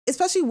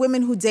especially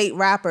women who date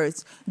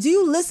rappers, do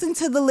you listen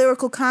to the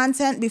lyrical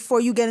content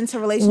before you get into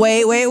relationships?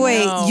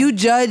 Wait. No. You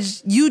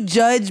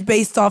judge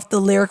based off the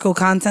lyrical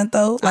content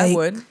though? I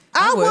would.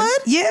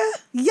 Yeah.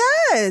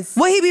 Yes.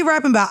 What he be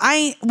rapping about?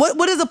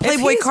 What is a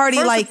Playboy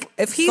Carti like?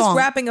 If he's song?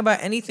 rapping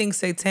about anything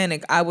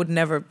satanic, I would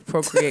never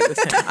procreate with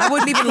him. I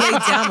wouldn't even lay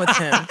down with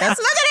him.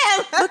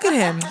 Look at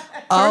him.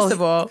 First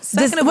of all.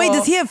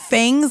 Does he have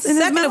fangs in his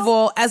mouth? Second of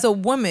all, as a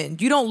woman,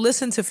 you don't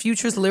listen to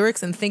Future's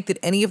lyrics and think that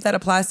any of that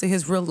applies to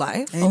his real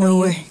life. Ain't no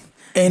way.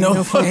 Ain't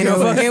no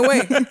fucking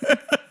way.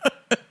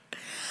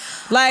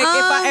 Like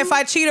if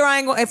I cheat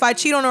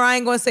on her, I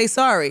ain't gonna say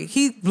sorry.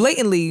 He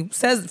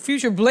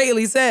Future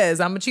blatantly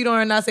says, I'm gonna cheat on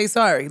her and not say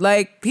sorry.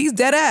 Like, he's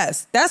dead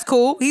ass. That's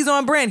cool. He's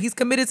on brand. He's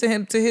committed to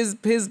his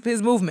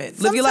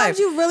movement. Live your life. Sometimes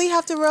you really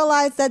have to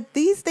realize that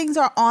these things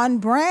are on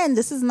brand.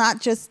 This is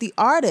not just the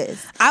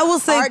artist. I will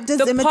say art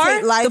does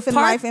imitate life and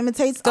life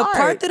imitates art. The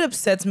part that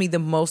upsets me the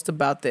most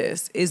about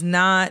this is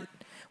not.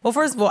 Well,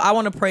 first of all, I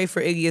want to pray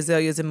for Iggy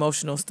Azalea's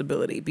emotional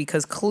stability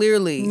because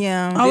clearly,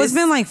 it's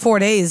been like 4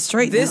 days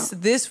straight.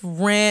 This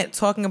rant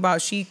talking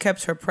about she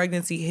kept her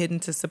pregnancy hidden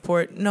to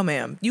support. No,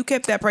 ma'am, you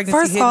kept that pregnancy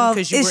First hidden off,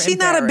 because you were is she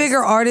not a bigger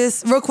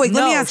artist? Real quick,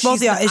 let me ask both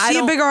of y'all: is she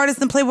a bigger artist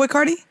than Playboy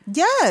Carti?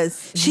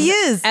 Yes, she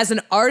is. As an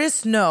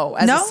artist, no.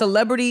 As a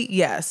celebrity,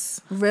 yes.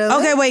 Really?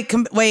 Okay, wait.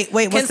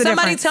 What's Can the somebody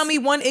difference? tell me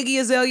one Iggy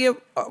Azalea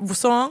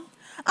song?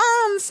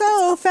 I'm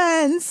so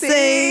fancy. You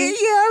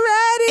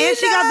already And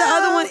she got the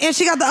other one. And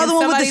she got the other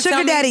one with the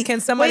sugar daddy. Can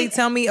somebody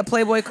tell me a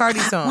Playboy Carti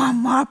song? One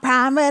more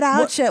prime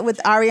without you with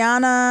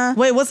Ariana.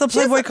 Wait, what's a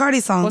Playboy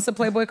Carti song? What's a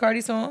Playboy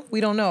Carti song?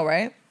 We don't know,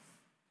 right?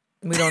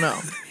 We don't know.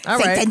 All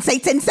right.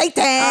 Satan. All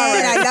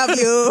right. I love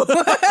you.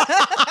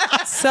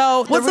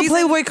 So what's a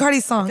Playboy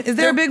Carti song? Is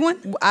there a big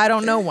one? I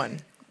don't know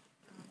one.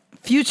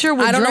 Future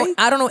with Drake?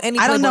 I don't know any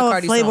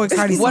Playboy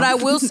Carti song. What I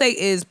will say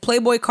is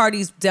Playboy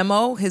Carti's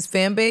demo, his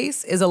fan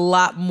base, is a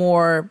lot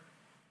more,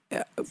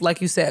 like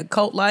you said,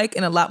 cult-like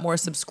and a lot more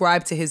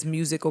subscribed to his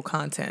musical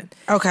content.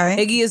 Okay.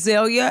 Iggy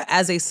Azalea,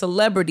 as a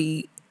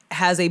celebrity,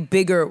 has a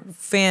bigger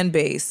fan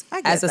base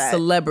as a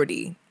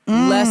celebrity,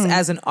 less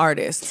as an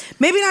artist.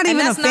 Maybe not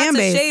even a fan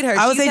base. Shade her.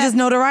 I would say just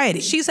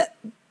notoriety.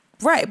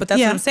 Right, but that's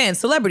what I'm saying.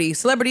 Celebrity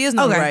is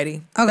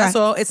notoriety. Okay. That's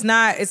all. It's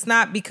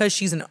not because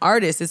she's an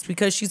artist. It's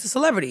because she's a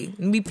celebrity.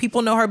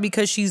 People know her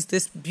because she's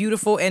this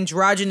beautiful,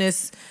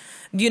 androgynous,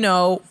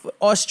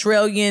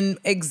 Australian.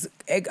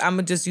 I'm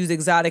gonna just use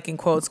exotic in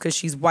quotes because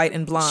she's white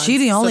and blonde.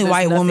 She's the only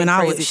white woman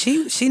I would.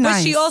 She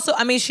nice.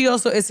 But she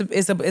also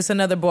it's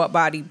another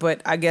bought-body.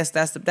 But I guess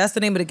that's the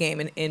name of the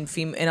game in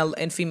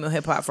female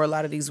hip hop for a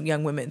lot of these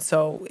young women.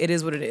 So it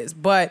is what it is.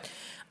 But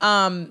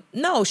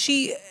no,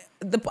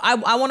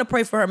 I want to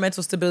pray for her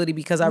mental stability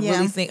because I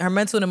really think her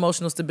mental and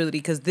emotional stability,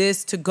 because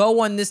to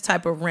go on this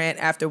type of rant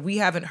after we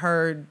haven't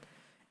heard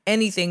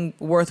anything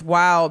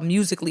worthwhile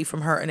musically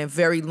from her in a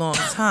very long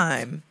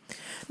time.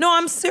 No,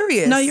 I'm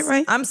serious. No, you're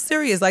right. I'm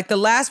serious. Like the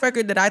last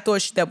record that I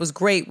thought that was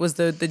great was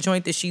the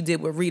joint that she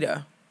did with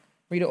Rita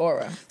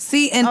Ora.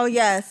 See, and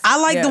yes, I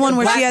like the one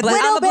where she had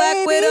I'm the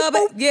Black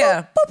Widow.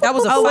 Yeah, that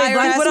was a fire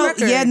ass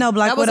record. Yeah, no,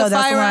 Black Widow.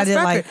 That's the one I did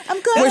like.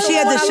 I'm good. Where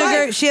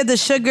she had the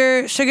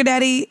sugar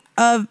daddy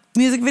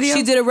music video.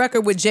 She did a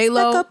record with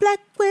J-Lo. Like a Black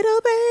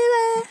Widow,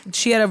 baby.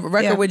 She had a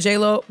record with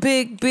J-Lo.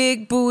 Big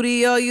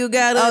booty. Oh, you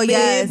got a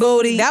big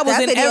booty. That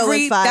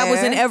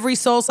was in every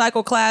Soul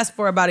Cycle class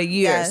for about a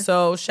year. Yes.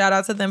 So shout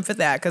out to them for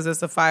that because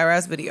it's a fire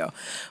ass video.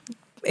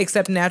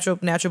 Except natural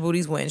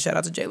booties win. Shout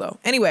out to J-Lo.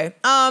 Anyway,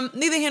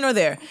 neither here nor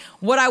there.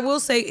 What I will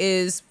say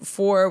is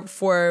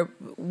for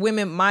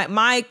women,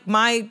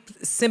 my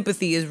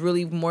sympathy is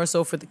really more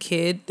so for the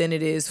kid than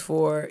it is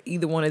for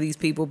either one of these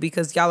people,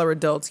 because y'all are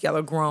adults, y'all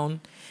are grown,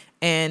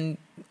 and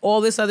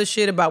all this other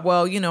shit about,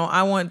 well,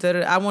 I want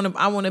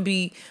to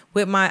be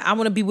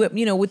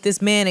with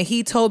this man, and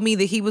he told me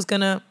that he was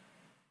gonna.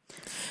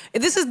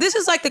 This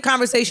is like the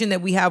conversation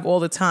that we have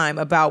all the time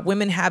about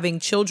women having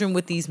children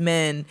with these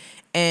men,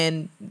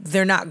 and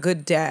they're not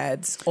good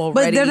dads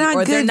already.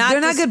 But they're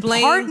not good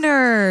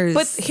partners.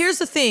 But here's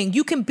the thing: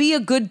 you can be a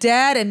good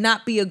dad and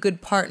not be a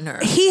good partner.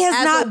 He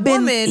has not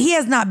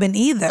been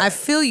either. I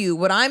feel you.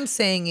 What I'm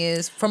saying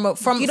is, you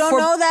don't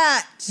know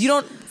that. You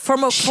don't for a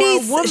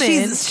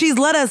woman. She's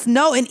let us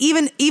know, and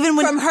even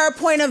when from her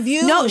point of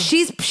view, no,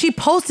 she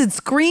posted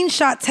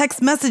screenshot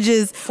text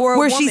messages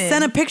where she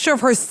sent a picture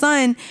of her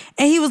son,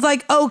 and he was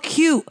like, "Oh,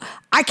 cute!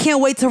 I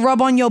can't wait to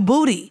rub on your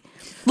booty."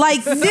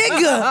 Like,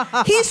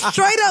 nigga, he's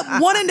straight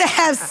up wanting to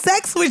have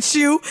sex with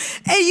you,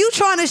 and you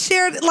trying to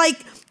share it. Like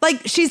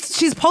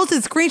she's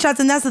posted screenshots,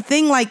 and that's the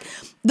thing. Like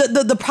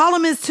the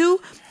problem is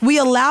too, we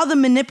allow the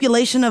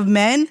manipulation of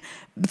men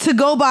to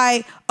go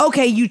by,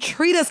 okay, you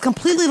treat us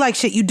completely like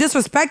shit. You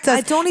disrespect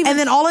us. And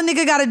then all a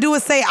nigga got to do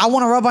is say, I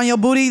want to rub on your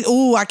booty.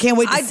 Ooh, I can't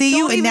wait to see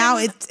you. And now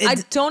it's I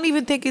don't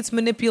even think it's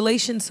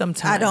manipulation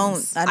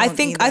sometimes. I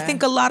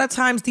think a lot of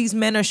times these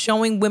men are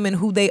showing women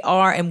who they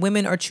are, and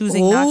women are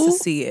choosing not to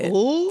see it.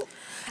 Ooh.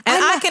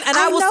 And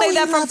I will say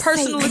that from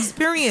personal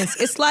experience.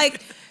 It's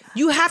like,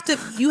 You have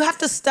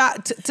to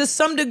stop to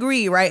some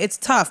degree, right? It's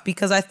tough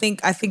because I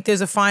think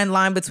there's a fine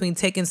line between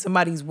taking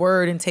somebody's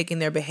word and taking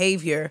their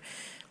behavior.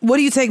 What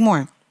do you take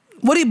more?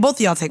 What do both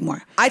of y'all take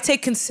more? I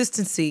take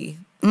consistency.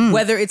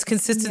 Whether it's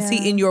consistency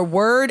in your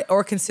word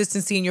or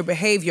consistency in your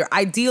behavior.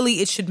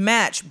 Ideally, it should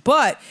match.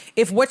 But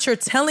if what you're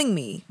telling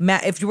me,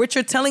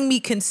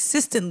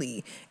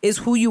 consistently is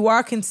who you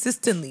are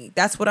consistently,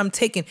 that's what I'm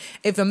taking.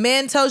 If a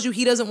man tells you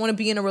he doesn't want to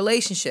be in a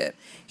relationship,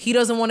 he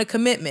doesn't want a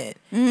commitment,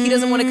 he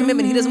doesn't want a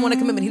commitment, he doesn't want a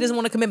commitment, he doesn't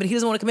want a commitment, he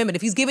doesn't want a commitment.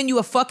 If he's giving you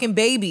a fucking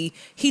baby,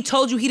 he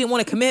told you he didn't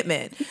want a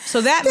commitment.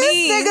 So that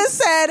means... This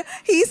nigga said,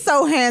 he's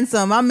so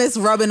handsome. I miss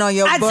rubbing on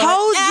your butt. I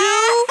told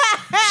you.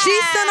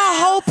 She sent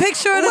a whole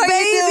picture of the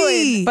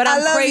baby. But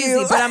I'm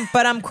crazy.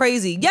 But I'm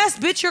crazy. Yes,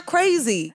 bitch, you're crazy.